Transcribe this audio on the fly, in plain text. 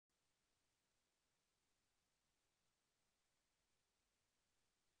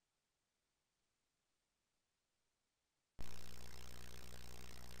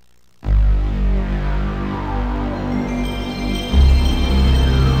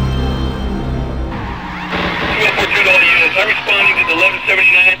did the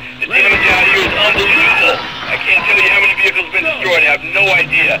 1179. The damage out here is unbelievable. I can't tell you how many vehicles have been destroyed. I have no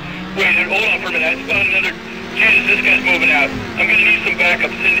idea. Wait, hold on for a minute. I spotted another. Jesus, this guy's moving out. I'm gonna need some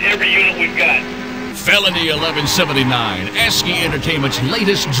backup. Send every unit we've got. Felony 1179, ASCII Entertainment's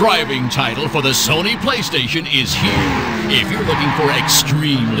latest driving title for the Sony PlayStation is here. If you're looking for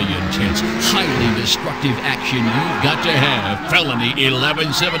extremely intense, highly destructive action, you've got to have Felony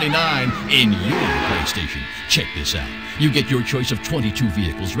 1179 in your PlayStation. Check this out. You get your choice of 22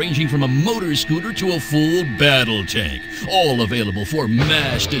 vehicles ranging from a motor scooter to a full battle tank. All available for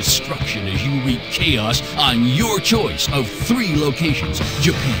mass destruction as you wreak chaos on your choice of 3 locations: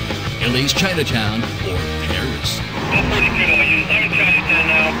 Japan, LA's Chinatown, or Paris. 42 units. I'm in Chinatown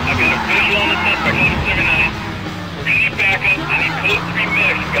now. I've got a visual on the suspect on 79. We're gonna need backup. I need code 3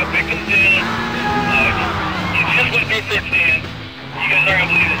 mix. We've got victims down. You just went through a search stand. You guys aren't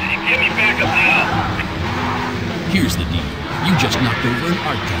gonna believe this. You give me backup now. Here's the deal. You just knocked over an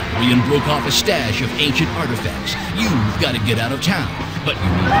art gallery and broke off a stash of ancient artifacts. You've got to get out of town, but you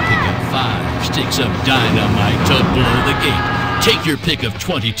need to pick up 5 sticks of dynamite to blow the gate. Take your pick of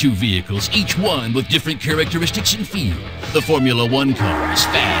 22 vehicles, each one with different characteristics and feel. The Formula 1 car is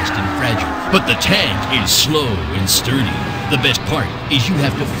fast and fragile, but the tank is slow and sturdy. The best part is you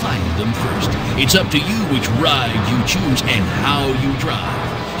have to find them first. It's up to you which ride you choose and how you drive.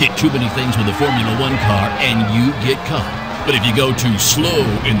 Hit too many things with a Formula 1 car and you get caught. But if you go too slow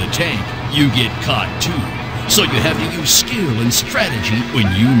in the tank, you get caught too. So you have to use skill and strategy when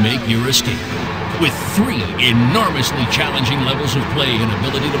you make your escape. With 3 enormously challenging levels of play and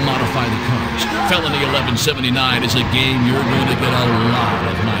ability to modify the cars, Felony 1179 is a game you're going to get a lot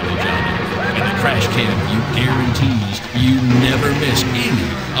of mileage out of. And the crash cam view guarantees you never miss any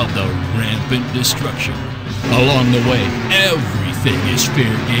of the rampant destruction. Along the way, everything is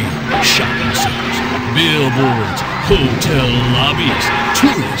fair game. Shopping centers, billboards, hotel lobbies,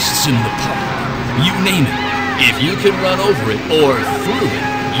 tourists in the park. You name it. If you can run over it or through it,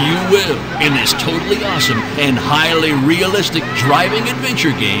 you will in this totally awesome and highly realistic driving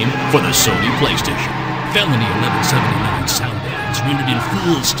adventure game for the Sony PlayStation. Felony 1179 sound bands rendered in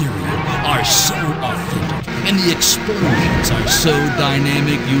full stereo are so authentic, and the explosions are so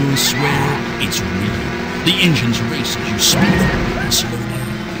dynamic you'll swear it's real. The engines race as you speed up and slow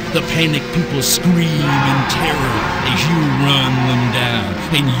down. The panicked people scream in terror as you run them down,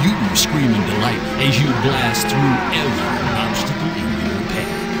 and you scream in delight as you blast through every obstacle in your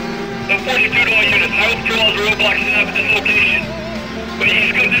path. The 42 to all units. I will kill all the roadblocks set up at this location. But this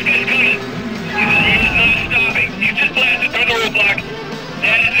guy's coming. He's not stopping. You just blasted through the roadblock.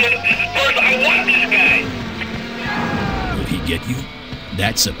 That is it. This is first. I want this guy. Will he get you?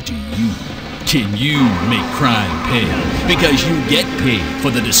 That's up to you. Can you make crime pay? Because you get paid for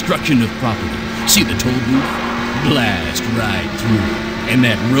the destruction of property. See the toll booth? Blast right through. And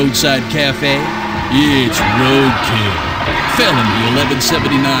that roadside cafe? It's roadkill. Felony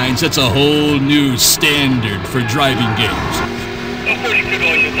 1179 sets a whole new standard for driving games. 42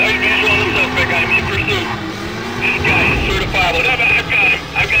 units. I have visual on the suspect. I'm in pursuit. This guy is certifiable. I've got him.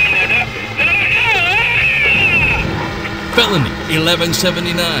 I've got him there now. Felony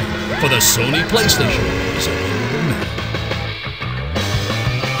 1179 for the Sony PlayStation is available now.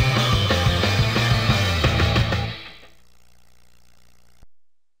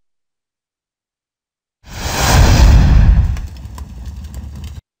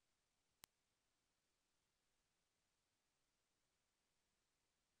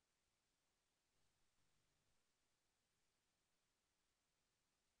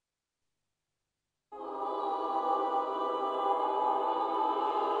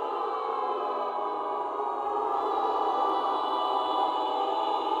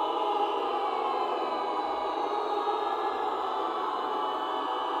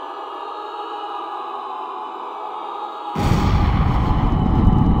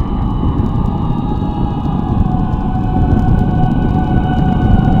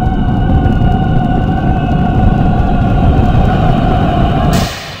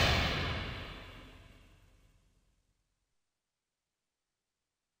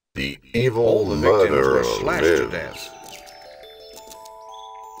 The evil murderer slashed to lives. death.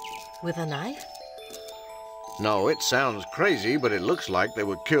 With a knife? No, it sounds crazy, but it looks like they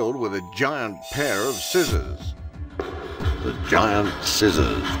were killed with a giant pair of scissors. The giant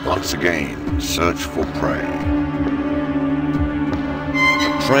scissors once again search for prey.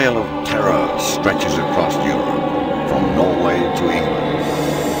 A trail of terror stretches across Europe, from Norway to England.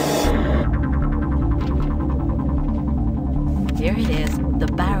 Here it is, the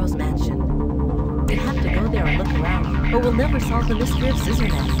Barrows Mansion. We have to go there and look around, or we'll never solve the mystery of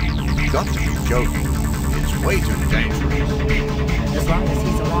Scissornet. You've got to be joking. It's way too dangerous. As long as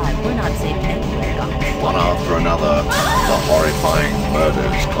he's alive, we're not safe anywhere, guys. One after another, the horrifying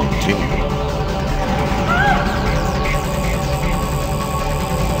murders continue.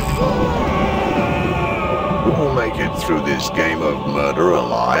 Who will make it through this game of murder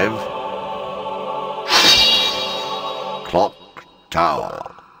alive? Clock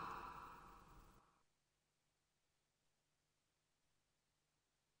Tower.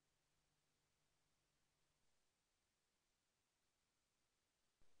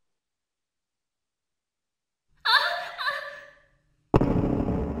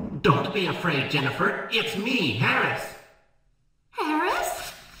 Don't be afraid, Jennifer. It's me, Harris.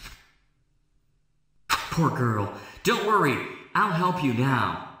 Harris? Poor girl. Don't worry. I'll help you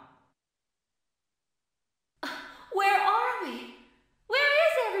now. Where are we? Where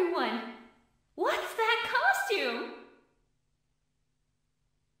is everyone? What's that costume?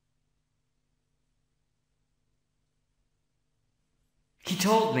 He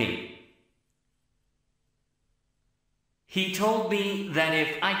told me. He told me that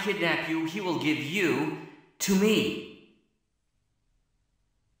if I kidnap you, he will give you to me.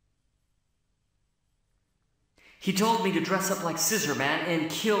 He told me to dress up like Scissor Man and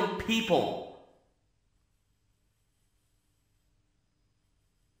kill people.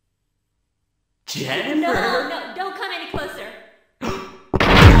 Jennifer! No, don't come any closer.